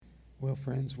Well,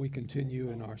 friends, we continue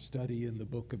in our study in the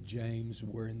book of James.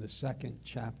 We're in the second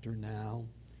chapter now.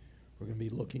 We're going to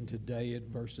be looking today at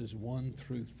verses 1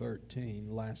 through 13.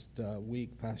 Last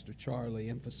week, Pastor Charlie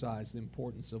emphasized the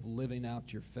importance of living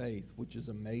out your faith, which is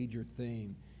a major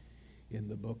theme in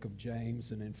the book of James.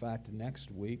 And in fact,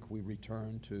 next week we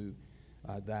return to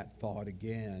that thought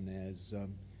again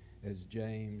as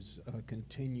James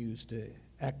continues to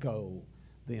echo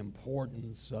the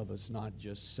importance of us not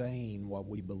just saying what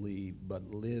we believe, but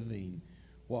living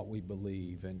what we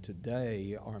believe. And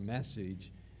today, our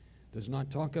message does not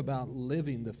talk about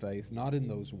living the faith, not in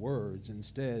those words.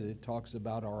 Instead, it talks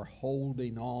about our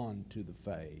holding on to the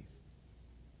faith.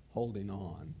 Holding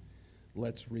on.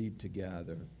 Let's read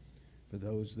together. For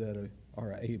those that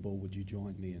are able, would you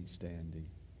join me in standing?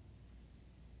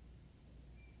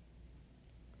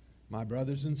 My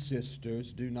brothers and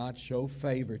sisters, do not show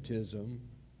favoritism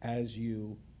as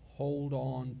you hold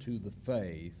on to the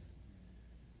faith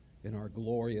in our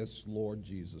glorious Lord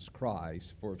Jesus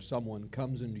Christ. For if someone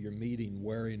comes into your meeting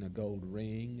wearing a gold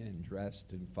ring and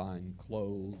dressed in fine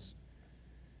clothes,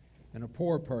 and a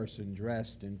poor person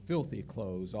dressed in filthy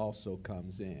clothes also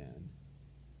comes in,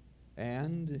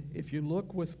 and if you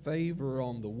look with favor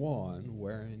on the one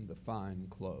wearing the fine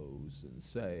clothes and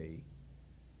say,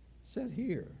 "Sit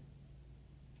here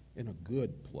in a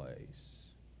good place,"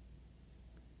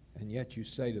 and yet you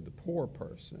say to the poor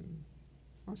person,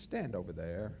 "I'll stand over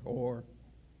there," or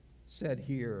 "Sit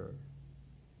here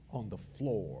on the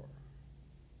floor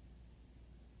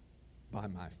by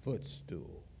my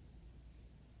footstool,"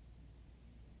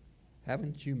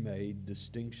 haven't you made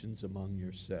distinctions among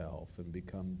yourself and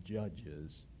become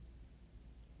judges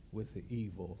with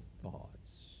evil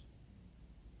thoughts?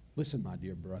 Listen, my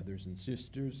dear brothers and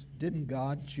sisters, didn't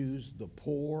God choose the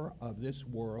poor of this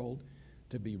world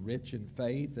to be rich in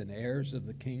faith and heirs of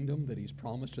the kingdom that He's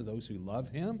promised to those who love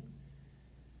Him?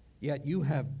 Yet you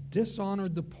have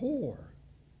dishonored the poor.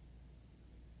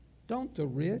 Don't the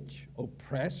rich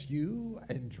oppress you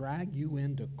and drag you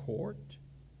into court?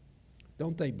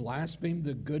 Don't they blaspheme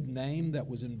the good name that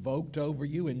was invoked over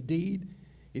you? Indeed,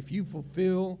 if you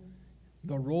fulfill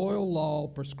the royal law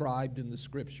prescribed in the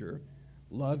Scripture,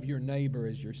 love your neighbor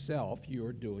as yourself, you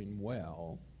are doing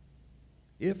well.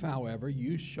 If, however,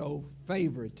 you show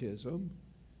favoritism,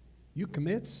 you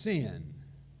commit sin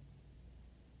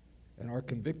and are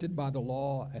convicted by the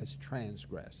law as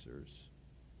transgressors.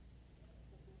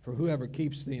 For whoever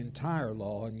keeps the entire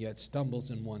law and yet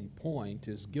stumbles in one point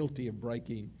is guilty of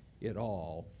breaking it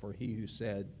all. For he who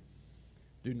said,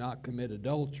 "Do not commit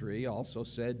adultery," also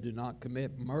said, "Do not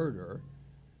commit murder."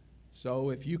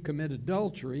 So if you commit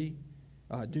adultery,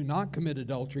 do not commit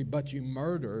adultery, but you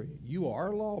murder, you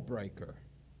are a lawbreaker.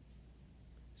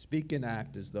 Speak and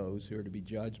act as those who are to be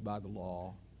judged by the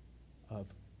law of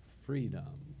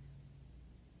freedom.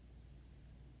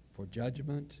 For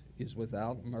judgment is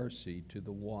without mercy to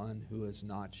the one who has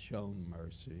not shown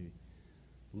mercy.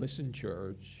 Listen,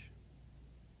 church.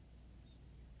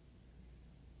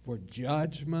 For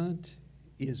judgment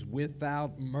is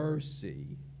without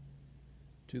mercy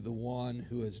to the one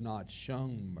who has not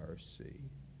shown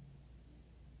mercy.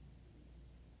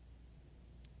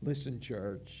 Listen,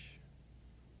 church.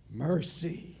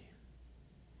 Mercy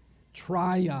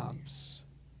triumphs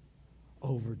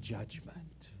over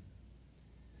judgment.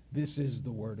 This is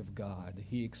the Word of God.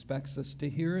 He expects us to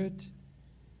hear it,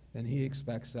 and He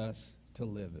expects us to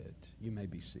live it. You may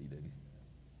be seated.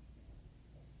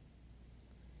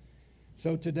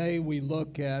 So today we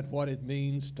look at what it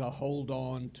means to hold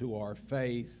on to our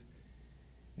faith.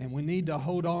 And we need to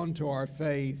hold on to our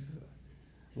faith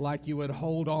like you would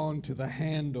hold on to the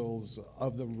handles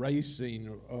of the racing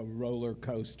roller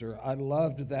coaster. I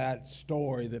loved that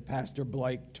story that Pastor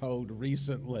Blake told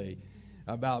recently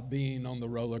about being on the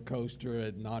roller coaster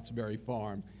at Knott's Berry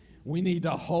Farm. We need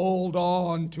to hold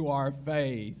on to our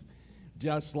faith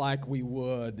just like we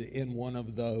would in one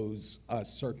of those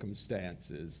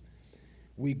circumstances.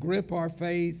 We grip our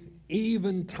faith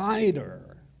even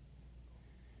tighter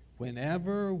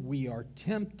whenever we are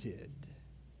tempted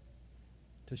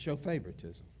to show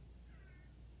favoritism.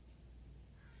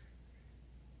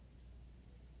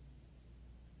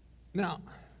 Now,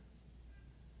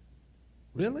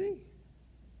 really?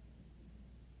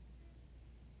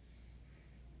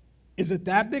 Is it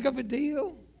that big of a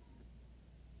deal?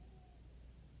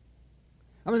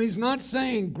 I mean, he's not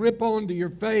saying grip onto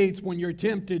your faith when you're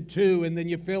tempted to, and then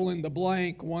you fill in the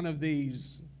blank one of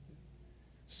these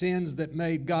sins that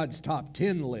made God's top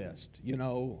 10 list,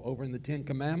 over in the 10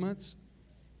 Commandments.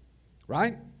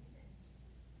 Right?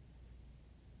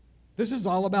 This is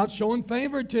all about showing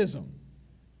favoritism.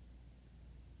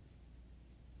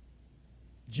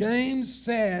 James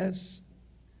says,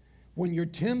 when you're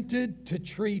tempted to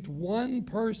treat one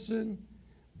person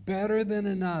better than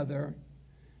another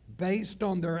based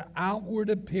on their outward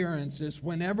appearances,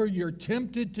 whenever you're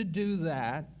tempted to do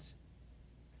that,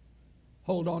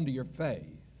 hold on to your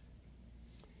faith.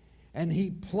 And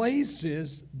he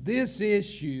places this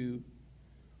issue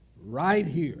right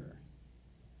here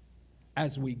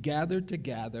as we gather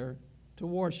together to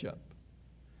worship.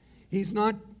 He's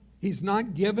not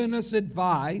giving us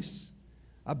advice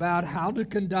about how to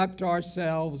conduct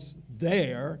ourselves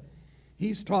there.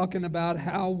 He's talking about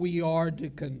how we are to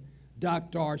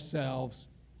conduct ourselves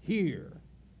here,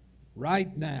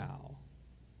 right now.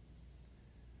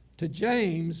 To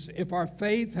James, if our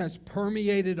faith has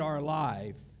permeated our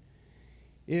life,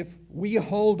 if we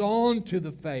hold on to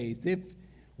the faith, if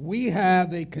we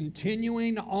have a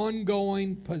continuing,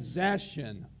 ongoing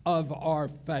possession of our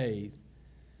faith,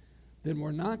 then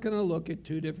we're not going to look at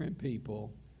two different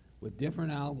people with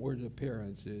different outward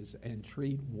appearances and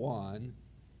treat one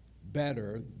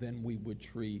better than we would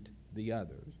treat the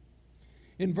others.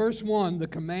 In verse 1, the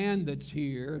command that's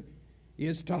here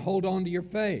is to hold on to your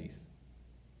faith.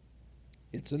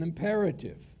 It's an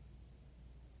imperative.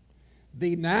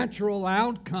 The natural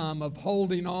outcome of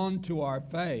holding on to our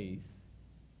faith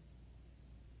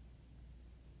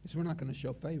is we're not going to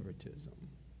show favoritism.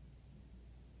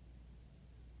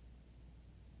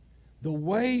 The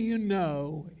way you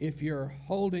know if you're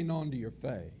holding on to your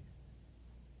faith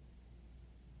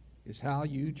is how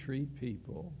you treat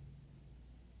people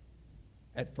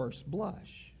at first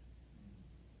blush,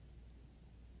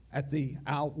 at the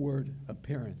outward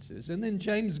appearances. And then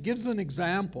James gives an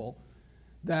example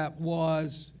that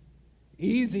was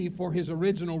easy for his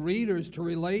original readers to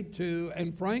relate to,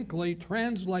 and frankly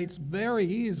translates very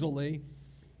easily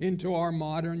into our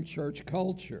modern church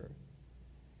culture.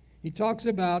 He talks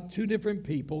about two different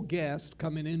people, guests,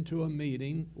 coming into a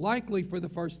meeting, likely for the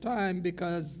first time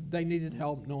because they needed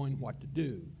help knowing what to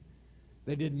do.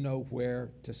 They didn't know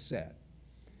where to sit.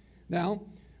 Now,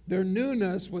 their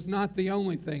newness was not the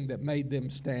only thing that made them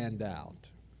stand out.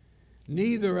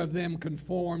 Neither of them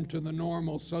conformed to the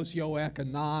normal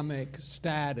socioeconomic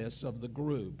status of the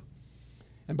group.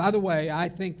 And by the way, I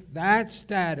think that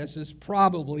status is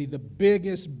probably the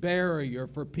biggest barrier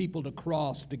for people to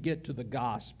cross to get to the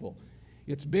gospel.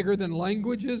 It's bigger than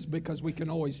languages because we can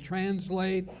always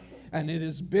translate, and it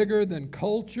is bigger than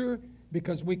culture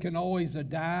because we can always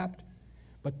adapt.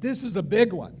 But this is a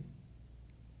big one.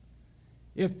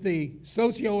 If the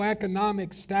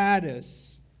socioeconomic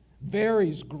status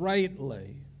varies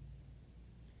greatly,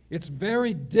 it's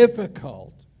very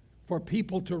difficult for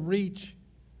people to reach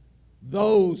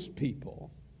those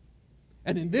people.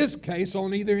 And in this case,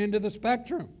 on either end of the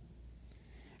spectrum.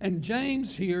 And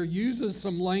James here uses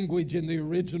some language in the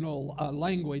original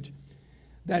language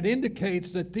that indicates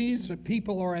that these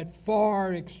people are at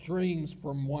far extremes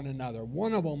from one another.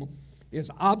 One of them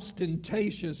is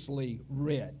ostentatiously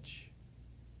rich.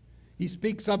 He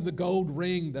speaks of the gold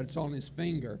ring that's on his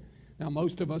finger. Now,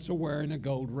 most of us are wearing a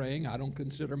gold ring. I don't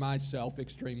consider myself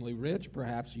extremely rich.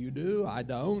 Perhaps you do. I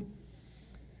don't.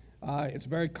 It's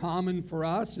very common for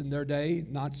us. In their day,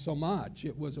 not so much.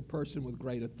 It was a person with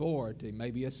great authority,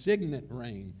 maybe a signet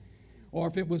ring. Or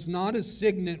if it was not a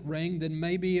signet ring, then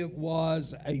maybe it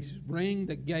was a ring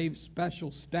that gave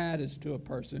special status to a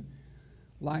person,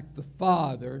 like the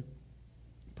father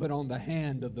put on the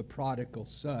hand of the prodigal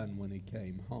son when he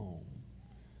came home.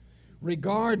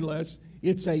 Regardless,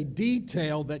 it's a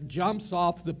detail that jumps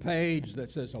off the page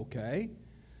that says, okay,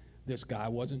 this guy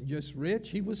wasn't just rich,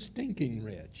 he was stinking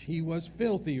rich. He was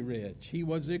filthy rich. He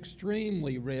was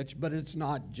extremely rich, but it's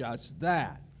not just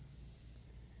that.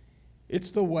 It's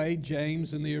the way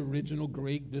James in the original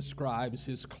Greek describes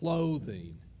his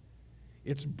clothing.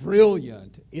 It's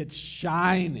brilliant. It's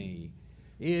shiny.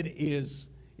 It is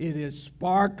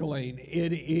sparkling.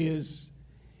 It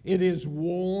is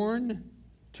worn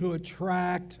to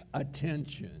attract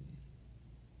attention.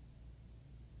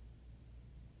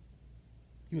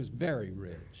 He was very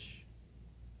rich.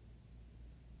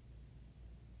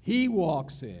 He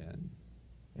walks in,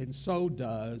 and so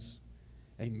does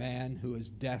a man who is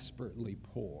desperately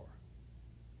poor.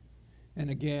 And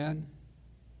again,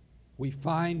 we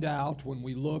find out when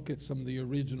we look at some of the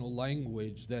original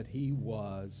language that he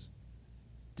was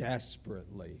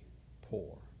desperately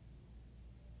poor.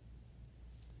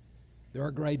 There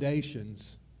are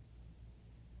gradations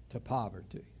to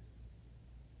poverty.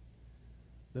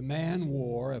 The man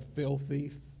wore a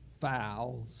filthy,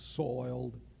 foul,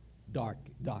 soiled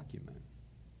document.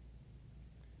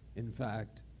 In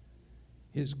fact,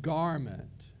 his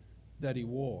garment that he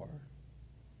wore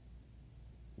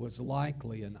was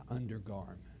likely an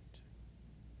undergarment.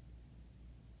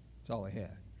 That's all he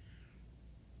had.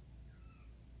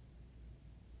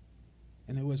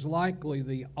 And it was likely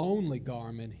the only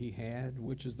garment he had,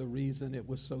 which is the reason it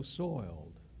was so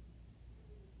soiled.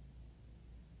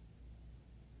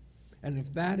 And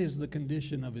if that is the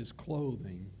condition of his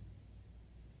clothing,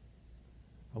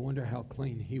 I wonder how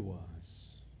clean he was.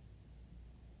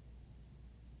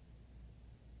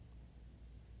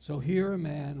 So here a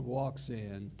man walks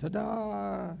in,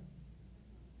 ta-da!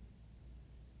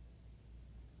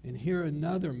 And here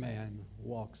another man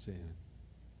walks in.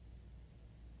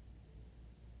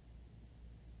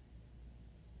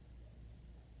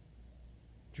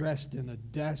 Dressed in a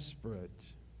desperate,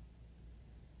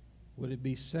 would it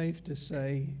be safe to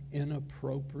say,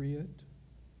 inappropriate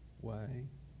way?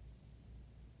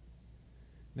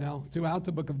 Now, throughout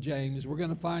the book of James, we're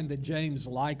going to find that James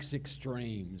likes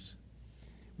extremes.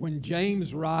 When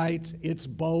James writes, it's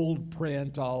bold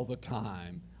print all the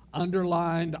time,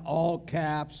 underlined all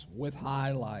caps with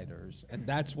highlighters, and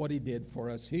that's what he did for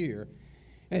us here.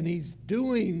 And he's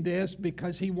doing this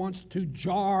because he wants to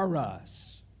jar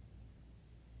us.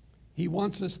 He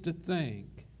wants us to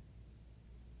think.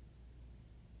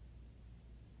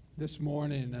 This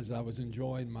morning, as I was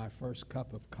enjoying my first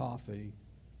cup of coffee,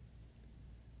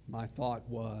 my thought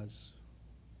was,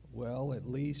 well, at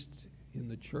least in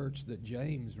the church that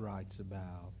James writes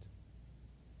about,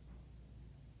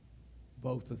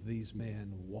 both of these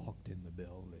men walked in the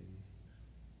building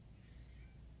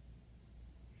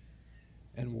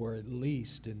and were at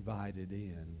least invited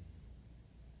in.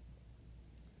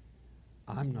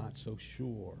 I'm not so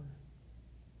sure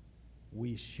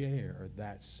we share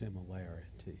that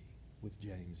similarity with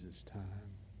James's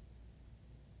time.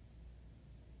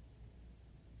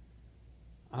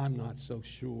 I'm not so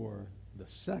sure the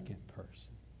second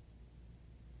person.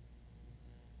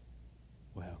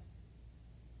 Well,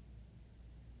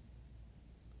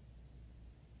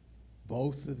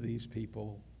 both of these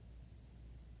people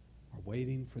are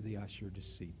waiting for the usher to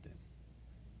seat them.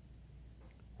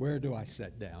 Where do I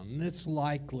sit down? And it's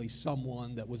likely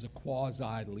someone that was a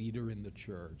quasi-leader in the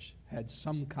church, had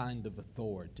some kind of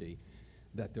authority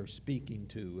that they're speaking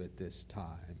to at this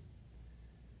time.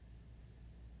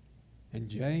 And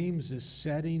James is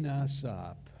setting us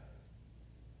up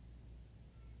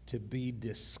to be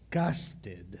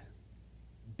disgusted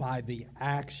by the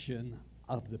action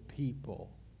of the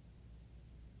people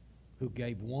who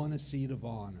gave one a seat of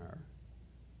honor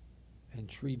and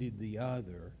treated the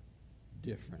other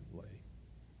differently.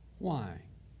 Why?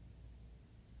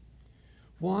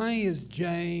 Why is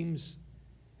James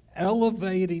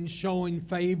elevating showing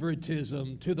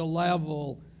favoritism to the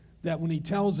level that when he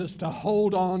tells us to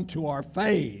hold on to our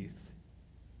faith,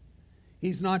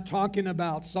 he's not talking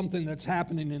about something that's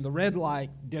happening in the red light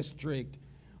district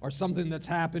or something that's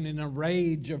happening in a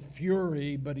rage of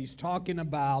fury, but he's talking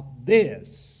about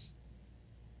this.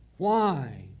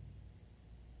 Why?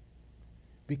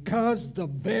 Because the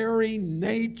very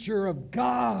nature of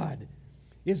God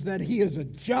is that He is a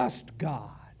just God.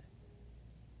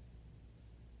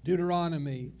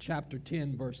 Deuteronomy chapter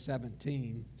 10, verse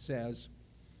 17 says,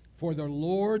 "For the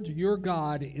Lord your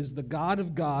God is the God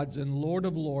of gods and Lord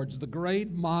of lords, the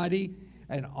great, mighty,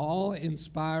 and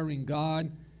all-inspiring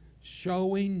God,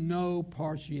 showing no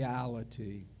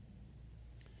partiality."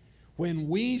 When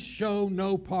we show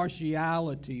no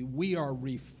partiality, we are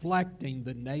reflecting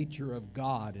the nature of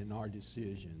God in our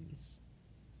decisions.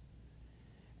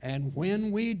 And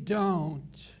when we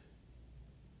don't,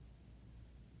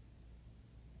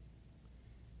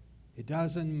 it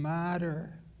doesn't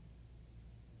matter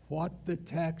what the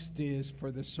text is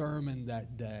for the sermon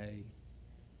that day,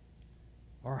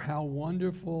 or how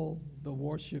wonderful the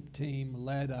worship team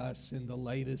led us in the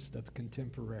latest of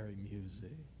contemporary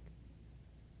music.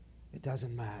 It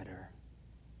doesn't matter.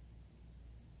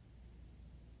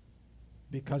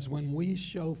 Because when we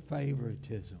show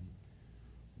favoritism,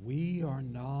 we are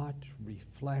not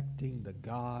reflecting the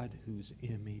God whose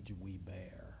image we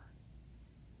bear.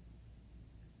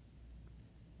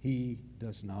 He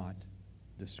does not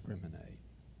discriminate.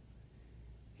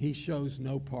 He shows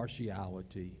no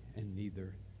partiality, and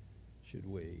neither should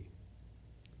we.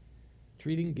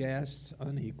 Treating guests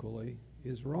unequally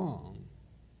is wrong.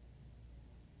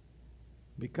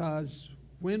 Because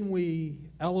when we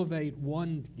elevate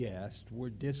one guest,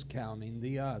 we're discounting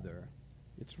the other.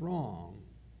 It's wrong.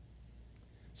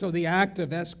 So the act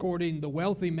of escorting the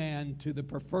wealthy man to the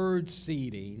preferred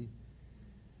seating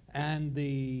and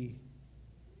the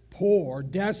poor,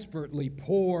 desperately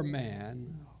poor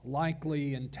man,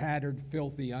 likely in tattered,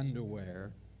 filthy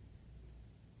underwear,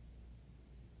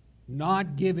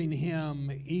 not giving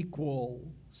him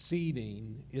equal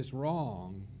seating is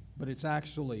wrong, but it's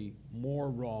actually more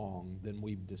wrong than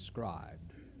we've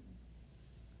described.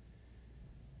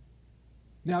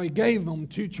 Now, he gave them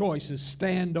two choices: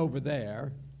 stand over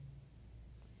there,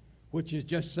 which is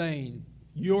just saying,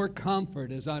 your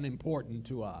comfort is unimportant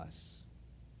to us.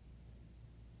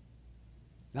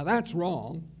 Now, that's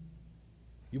wrong.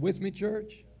 You with me,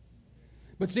 church?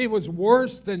 But see, it was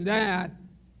worse than that,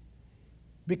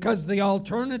 because the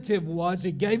alternative was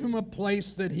he gave him a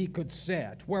place that he could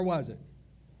sit. Where was it?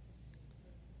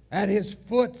 At his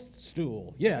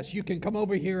footstool. Yes, you can come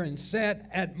over here and sit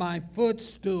at my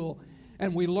footstool.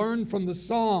 And we learn from the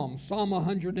Psalm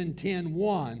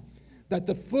 110:1, that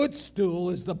the footstool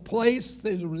is the place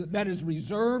that is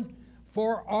reserved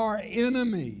for our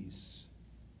enemies.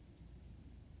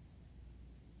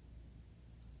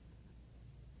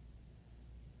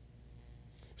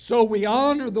 So we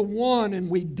honor the one and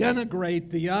we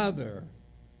denigrate the other.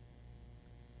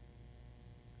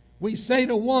 We say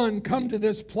to one, come to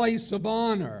this place of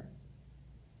honor.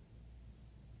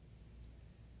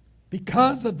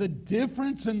 Because of the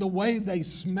difference in the way they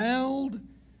smelled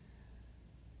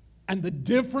and the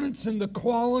difference in the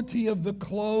quality of the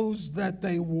clothes that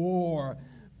they wore.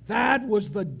 That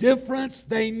was the difference.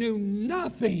 They knew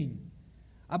nothing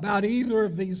about either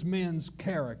of these men's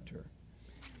character.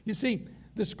 You see,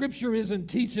 the Scripture isn't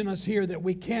teaching us here that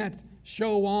we can't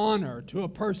show honor to a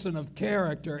person of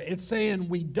character. It's saying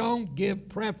we don't give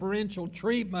preferential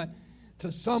treatment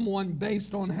to someone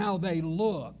based on how they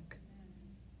look.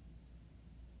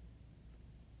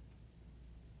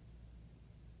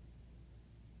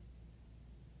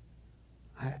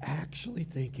 I actually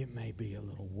think it may be a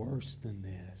little worse than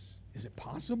this. Is it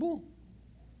possible?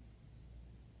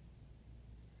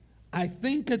 I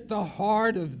think at the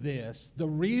heart of this, the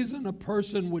reason a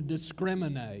person would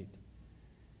discriminate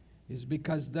is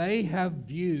because they have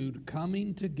viewed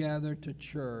coming together to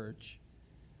church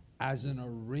as an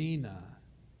arena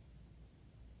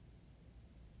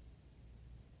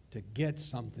to get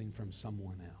something from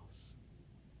someone else.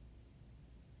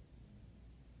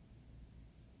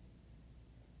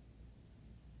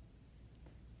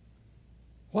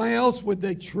 Why else would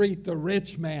they treat the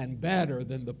rich man better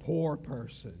than the poor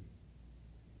person?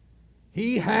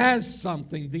 He has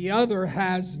something, the other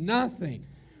has nothing.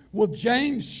 Well,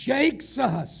 James shakes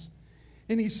us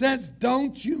and he says,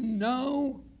 don't you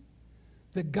know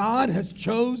that God has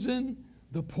chosen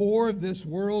the poor of this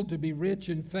world to be rich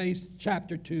in faith?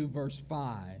 Chapter 2, verse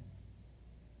 5.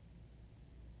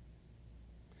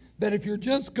 That if you're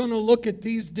just going to look at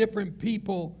these different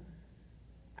people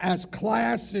as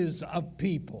classes of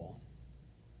people,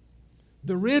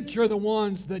 the rich are the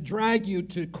ones that drag you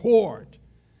to court,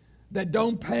 that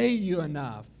don't pay you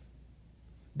enough,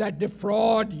 that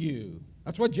defraud you.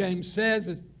 That's what James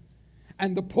says.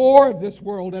 And the poor of this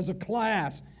world as a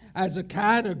class, as a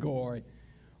category,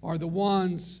 are the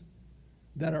ones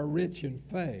that are rich in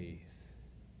faith.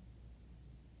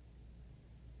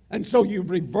 And so you've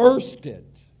reversed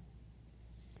it.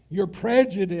 Your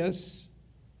prejudice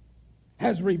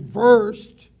has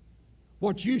reversed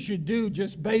what you should do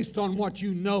just based on what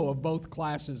you know of both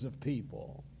classes of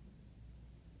people.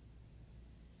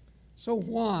 So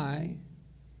why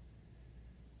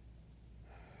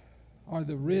are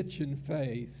the rich in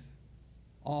faith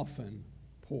often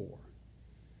poor?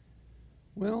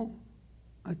 Well,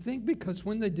 I think because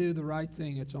when they do the right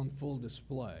thing, it's on full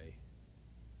display.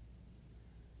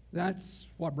 That's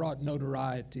what brought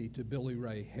notoriety to Billy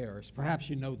Ray Harris. Perhaps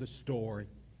you know the story.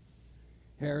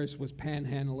 Harris was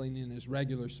panhandling in his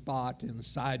regular spot in the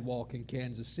sidewalk in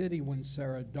Kansas City when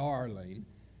Sarah Darling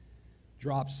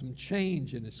dropped some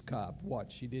change in his cup.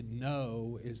 What she didn't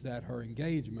know is that her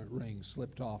engagement ring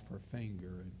slipped off her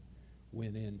finger and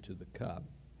went into the cup.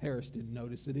 Harris didn't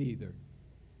notice it either.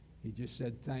 He just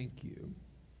said, thank you.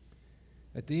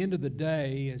 At the end of the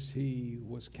day, as he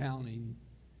was counting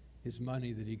his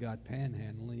money that he got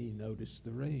panhandling, he noticed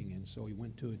the ring, and so he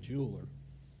went to a jeweler.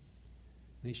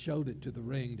 And he showed it to the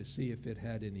ring to see if it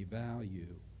had any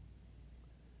value.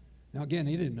 Now again,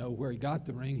 he didn't know where he got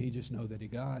the ring, he just knew that he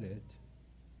got it.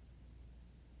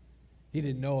 He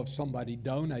didn't know if somebody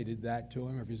donated that to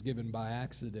him or if it was given by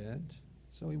accident.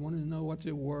 So he wanted to know what's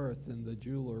it worth, and the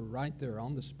jeweler right there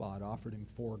on the spot offered him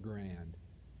 $4,000. He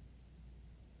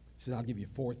said, I'll give you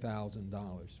 $4,000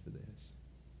 for this.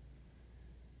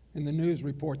 In the news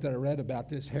report that I read about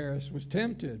this, Harris was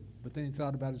tempted, but then he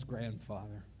thought about his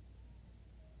grandfather.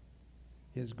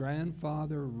 His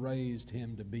grandfather raised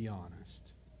him to be honest.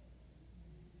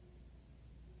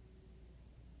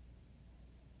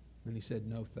 And he said,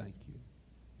 no, thank you.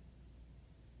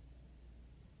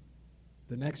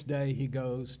 The next day he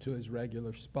goes to his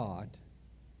regular spot,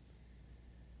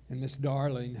 And Miss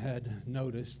Darling had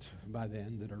noticed by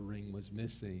then that her ring was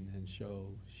missing, and so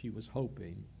she was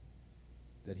hoping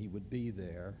that he would be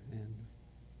there. And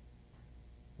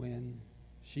when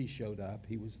she showed up,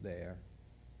 he was there.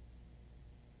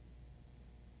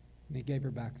 And he gave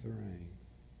her back the ring.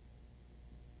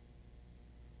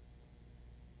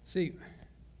 See,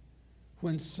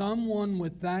 when someone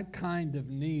with that kind of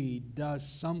need does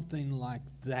something like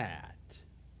that,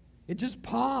 it just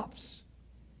pops.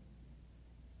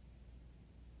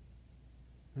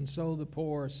 And so the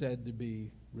poor are said to be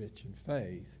rich in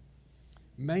faith.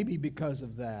 Maybe because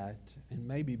of that, and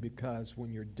maybe because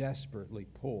when you're desperately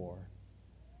poor,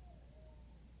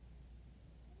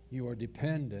 you are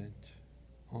dependent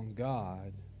on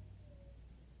God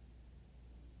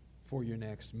for your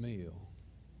next meal.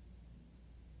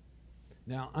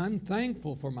 Now, I'm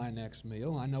thankful for my next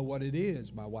meal. I know what it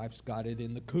is. My wife's got it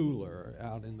in the cooler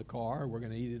out in the car. We're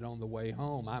going to eat it on the way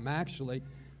home. I'm actually,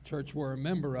 church we're a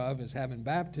member of is having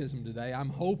baptism today. I'm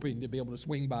hoping to be able to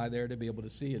swing by there to be able to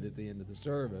see it at the end of the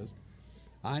service.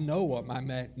 I know what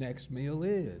my next meal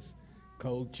is.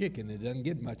 Cold chicken. It doesn't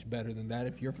get much better than that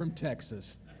if you're from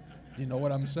Texas. Do you know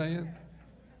what I'm saying?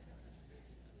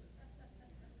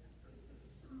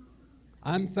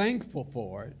 I'm thankful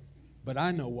for it, but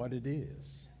I know what it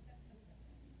is.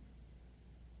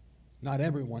 Not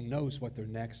everyone knows what their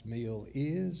next meal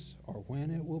is or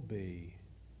when it will be.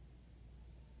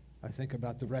 I think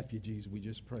about the refugees we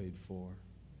just prayed for.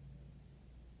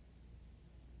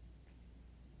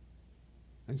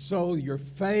 And so your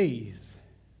faith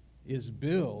is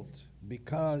built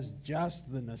because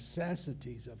just the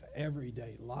necessities of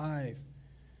everyday life,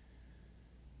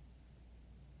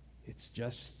 it's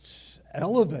just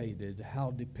elevated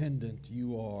how dependent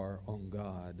you are on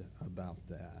God about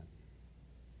that.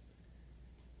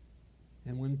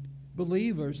 And when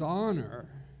believers honor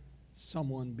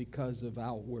someone because of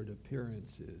outward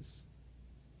appearances,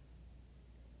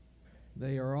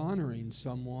 they are honoring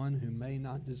someone who may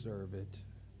not deserve it.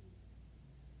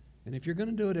 And if you're going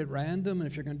to do it at random, and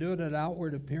if you're going to do it at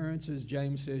outward appearances,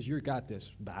 James says, you got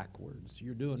this backwards.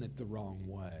 You're doing it the wrong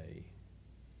way.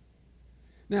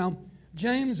 Now,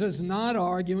 James is not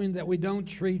arguing that we don't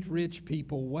treat rich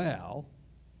people well.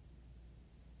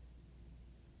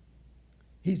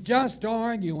 He's just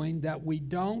arguing that we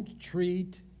don't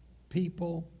treat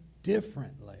people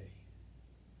differently.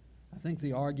 I think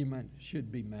the argument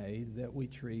should be made that we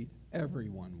treat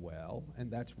everyone well,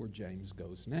 and that's where James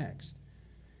goes next.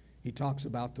 He talks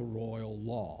about the royal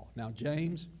law. Now,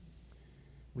 James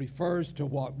refers to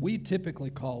what we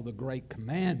typically call the Great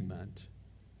Commandment.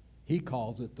 He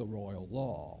calls it the royal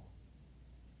law.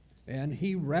 And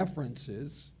he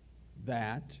references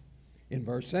that in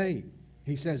verse 8.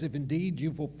 He says, if indeed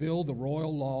you fulfill the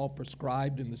royal law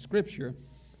prescribed in the Scripture,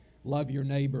 love your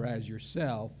neighbor as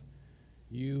yourself,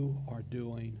 you are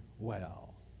doing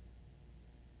well.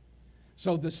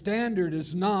 So the standard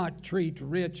is not treat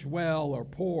rich well or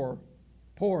poor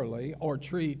poorly, or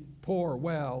treat poor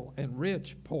well and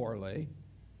rich poorly.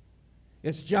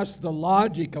 It's just the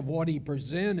logic of what he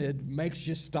presented makes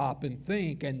you stop and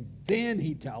think, and then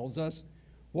he tells us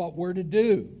what we're to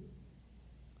do.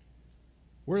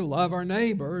 We're to love our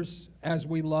neighbors as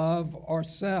we love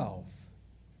ourselves.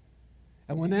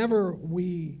 And whenever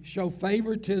we show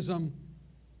favoritism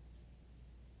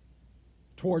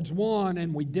towards one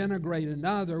and we denigrate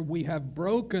another, we have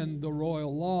broken the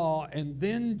royal law. And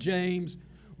then James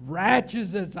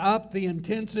ratchets up the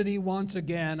intensity once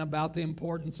again about the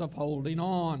importance of holding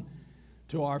on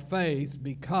to our faith,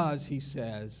 because he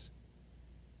says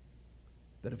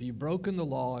that if you've broken the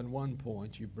law in one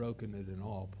point, you've broken it in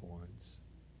all points.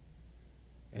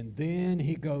 And then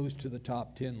he goes to the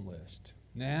top 10 list.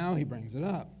 Now he brings it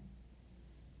up.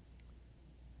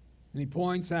 And he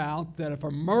points out that if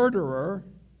a murderer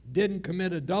didn't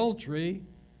commit adultery,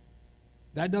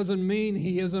 that doesn't mean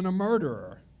he isn't a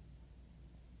murderer.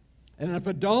 And if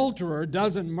an adulterer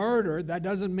doesn't murder, that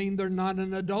doesn't mean they're not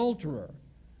an adulterer.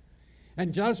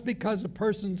 And just because a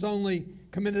person's only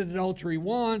committed adultery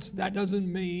once, that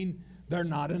doesn't mean they're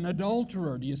not an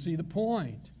adulterer. Do you see the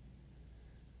point?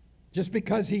 Just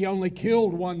because he only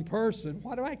killed one person,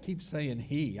 why do I keep saying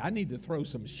he? I need to throw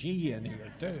some she in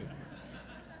here too.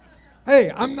 Hey,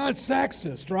 I'm not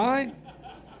sexist, right?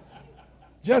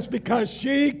 Just because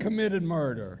she committed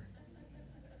murder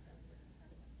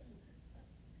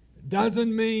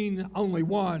doesn't mean only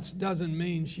once, doesn't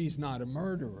mean she's not a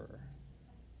murderer.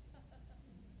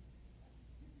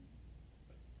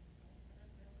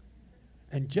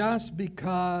 And just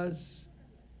because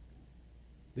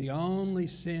the only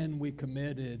sin we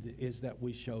committed is that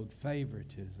we showed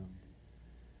favoritism, doesn't mean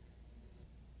that we shouldn't love our neighbor. Doesn't mean that we shouldn't love our neighbor. Doesn't mean that we shouldn't love our neighbor. Doesn't mean that we shouldn't love our neighbor. Doesn't mean that we shouldn't love our neighbor. Doesn't mean that we shouldn't love our neighbor. Doesn't mean that we shouldn't love our neighbor. Doesn't mean that we shouldn't love our neighbor. Doesn't mean that we shouldn't love our neighbor. Doesn't mean that we shouldn't love our neighbor. Doesn't mean that we shouldn't love our neighbor. And just because the only sin we committed is that we showed favoritism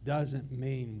doesn't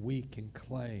mean we can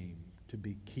claim to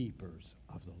be keepers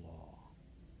of the law.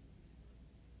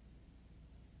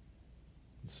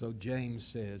 And so James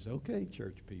says, okay,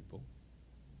 church people,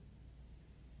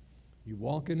 you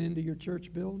walking into your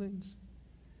church buildings?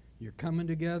 You're coming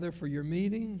together for your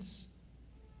meetings?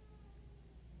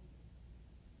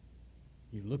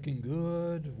 You're looking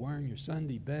good, wearing your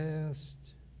Sunday best?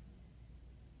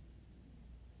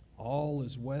 All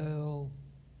is well?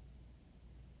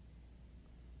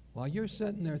 While you're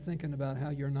sitting there thinking about how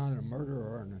you're not a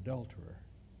murderer or an adulterer,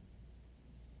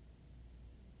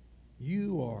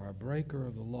 you are a breaker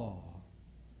of the law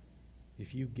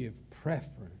if you give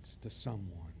preference to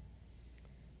someone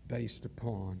based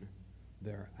upon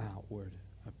their outward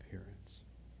appearance.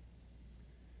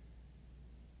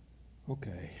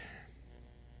 Okay,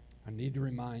 I need to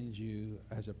remind you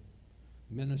as a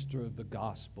minister of the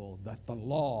gospel that the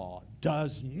law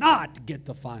does not get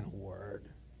the final word.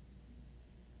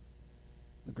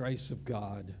 The grace of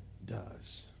God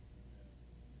does.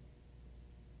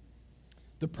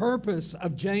 The purpose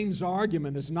of James'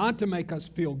 argument is not to make us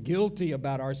feel guilty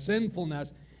about our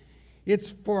sinfulness. It's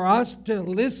for us to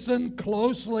listen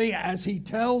closely as he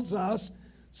tells us,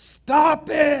 stop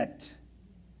it!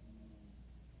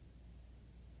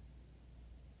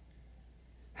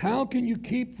 How can you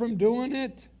keep from doing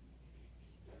it?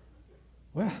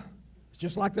 Well, it's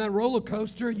just like that roller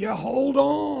coaster. You hold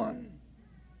on.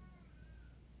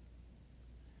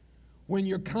 When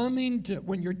you're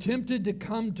tempted to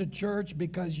come to church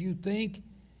because you think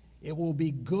it will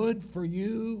be good for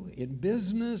you in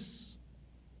business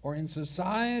or in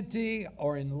society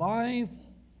or in life,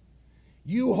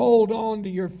 you hold on to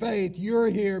your faith. You're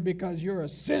here because you're a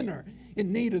sinner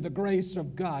in need of the grace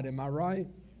of God. Am I right?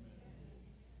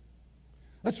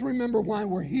 Let's remember why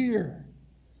we're here.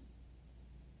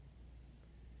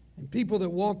 And people that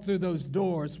walk through those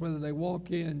doors, whether they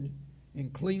walk in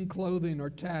clean clothing or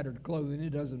tattered clothing,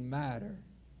 it doesn't matter.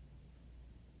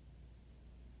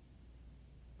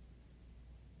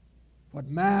 What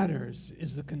matters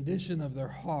is the condition of their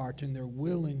heart and their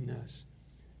willingness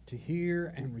to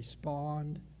hear and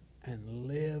respond and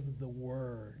live the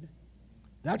Word.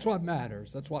 That's what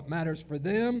matters. That's what matters for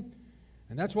them,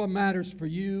 and that's what matters for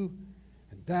you,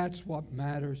 and that's what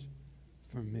matters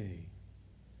for me.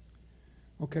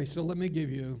 Okay, so let me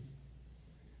give you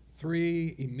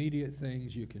 3 immediate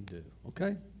things you can do,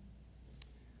 okay?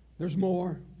 There's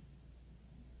more,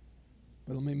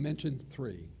 but let me mention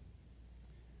 3.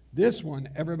 This one,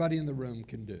 everybody in the room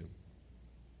can do.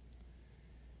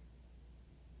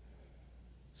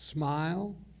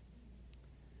 Smile,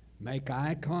 make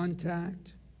eye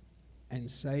contact,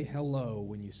 and say hello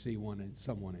when you see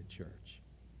someone at church.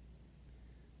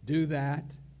 Do that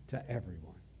to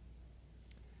everyone.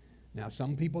 Now,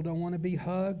 some people don't want to be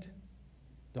hugged.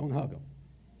 Don't hug them.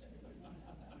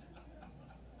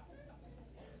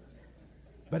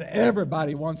 But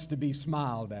everybody wants to be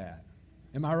smiled at.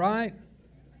 Am I right?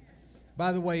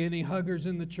 By the way, any huggers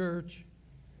in the church?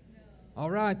 No.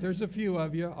 All right, there's a few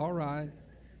of you. All right.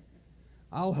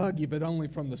 I'll hug you, but only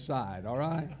from the side, all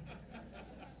right?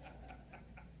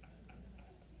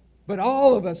 But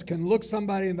all of us can look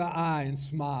somebody in the eye and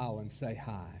smile and say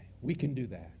hi. We can do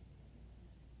that.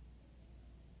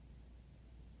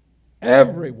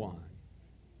 Everyone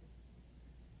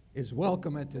is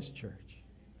welcome at this church.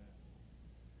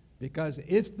 Because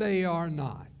if they are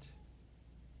not,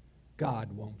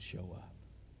 God won't show up.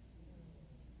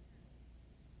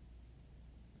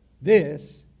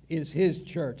 This is His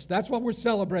church. That's what we're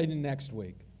celebrating next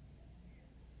week.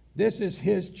 This is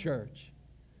His church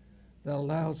that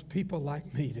allows people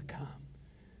like me to come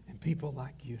and people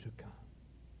like you to come.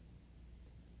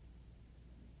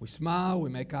 We smile, we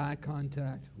make eye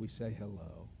contact, we say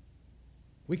hello.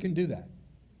 We can do that.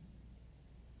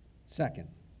 Second,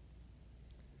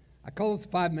 I call it the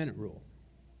 5-minute rule.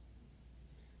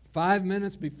 5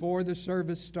 minutes before the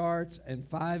service starts and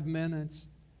 5 minutes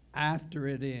after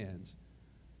it ends.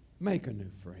 Make a new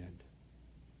friend.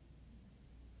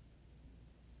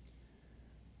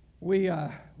 We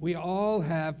all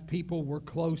have people we're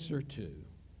closer to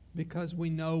because we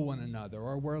know one another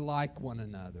or we're like one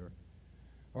another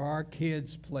or our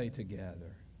kids play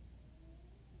together.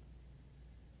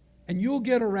 And you'll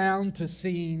get around to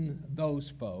seeing those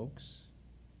folks.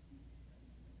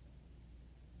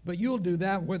 But you'll do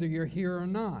that whether you're here or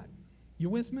not. You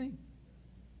with me?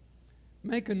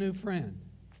 Make a new friend.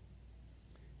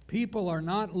 People are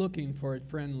not looking for a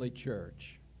friendly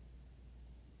church.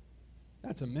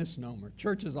 That's a misnomer.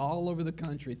 Churches all over the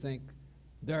country think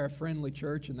they're a friendly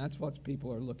church and that's what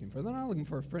people are looking for. They're not looking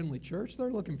for a friendly church.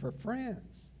 They're looking for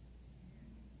friends.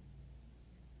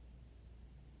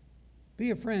 Be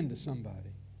a friend to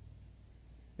somebody.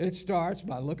 It starts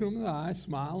by looking them in the eye,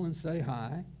 smile, and say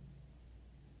hi.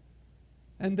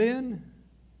 And then,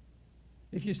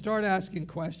 if you start asking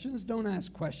questions, don't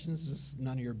ask questions that's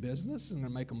none of your business and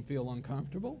to make them feel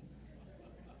uncomfortable.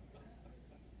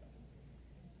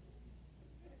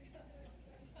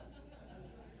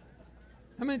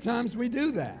 How many times we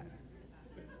do that?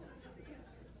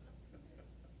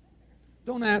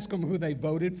 Don't ask them who they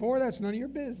voted for. That's none of your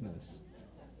business.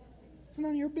 It's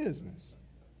none of your business.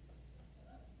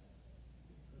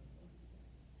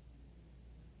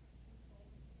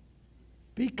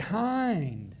 Be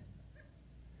kind.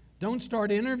 Don't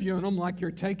start interviewing them like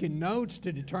you're taking notes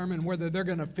to determine whether they're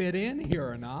going to fit in here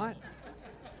or not.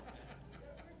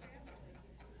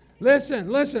 Listen.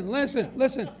 Listen,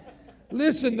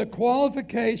 the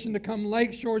qualification to come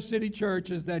Lakeshore City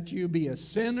Church is that you be a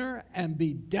sinner and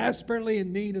be desperately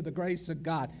in need of the grace of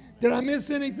God. Did I miss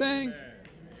anything? Amen.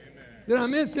 Did I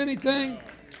miss anything? Amen.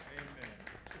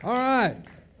 All right.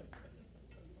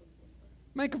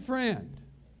 Make a friend.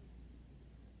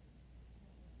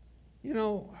 You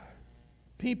know,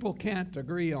 people can't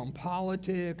agree on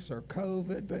politics or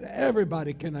COVID, but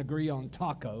everybody can agree on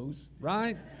tacos,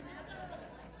 right?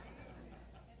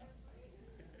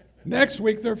 Next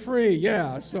week they're free,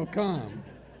 yeah, so come.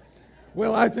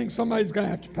 Well, I think somebody's going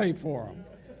to have to pay for them.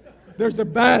 There's a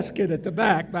basket at the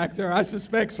back there. I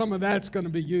suspect some of that's going to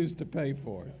be used to pay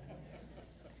for it.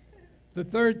 The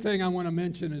third thing I want to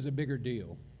mention is a bigger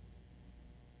deal.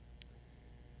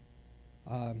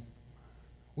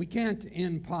 We can't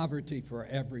end poverty for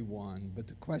everyone, but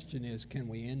the question is, can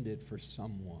we end it for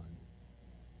someone?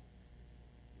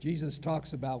 Jesus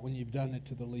talks about when you've done it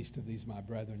to the least of these, my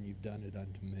brethren, you've done it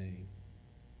unto me.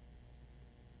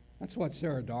 That's what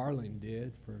Sarah Darling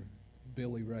did for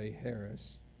Billy Ray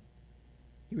Harris.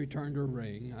 He returned her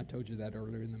ring. I told you that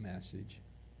earlier in the message.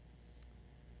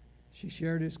 She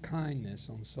shared his kindness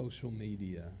on social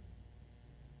media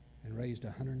and raised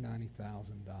 $190,000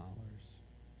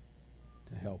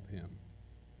 to help him.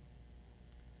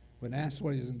 When asked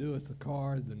what he was going to do with the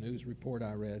car, the news report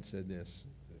I read said this,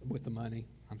 with the money,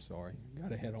 I'm sorry,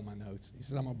 got ahead on my notes. He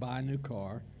said, I'm going to buy a new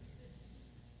car.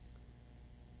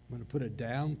 I'm going to put a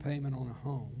down payment on a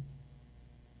home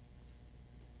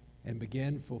and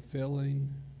begin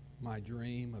fulfilling my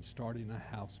dream of starting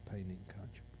a house painting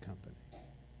company.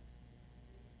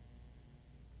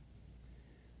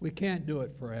 We can't do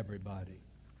it for everybody,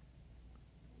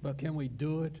 but can we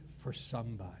do it for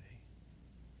somebody?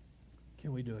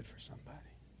 Can we do it for somebody?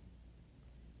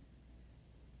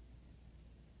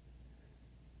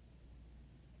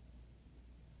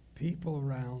 People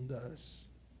around us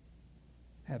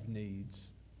have needs.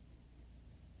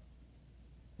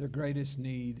 Their greatest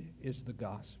need is the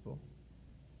gospel.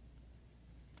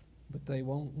 But they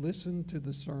won't listen to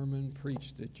the sermon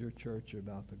preached at your church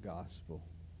about the gospel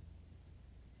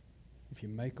if you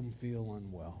make them feel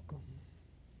unwelcome,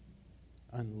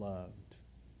 unloved,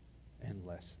 and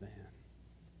less than.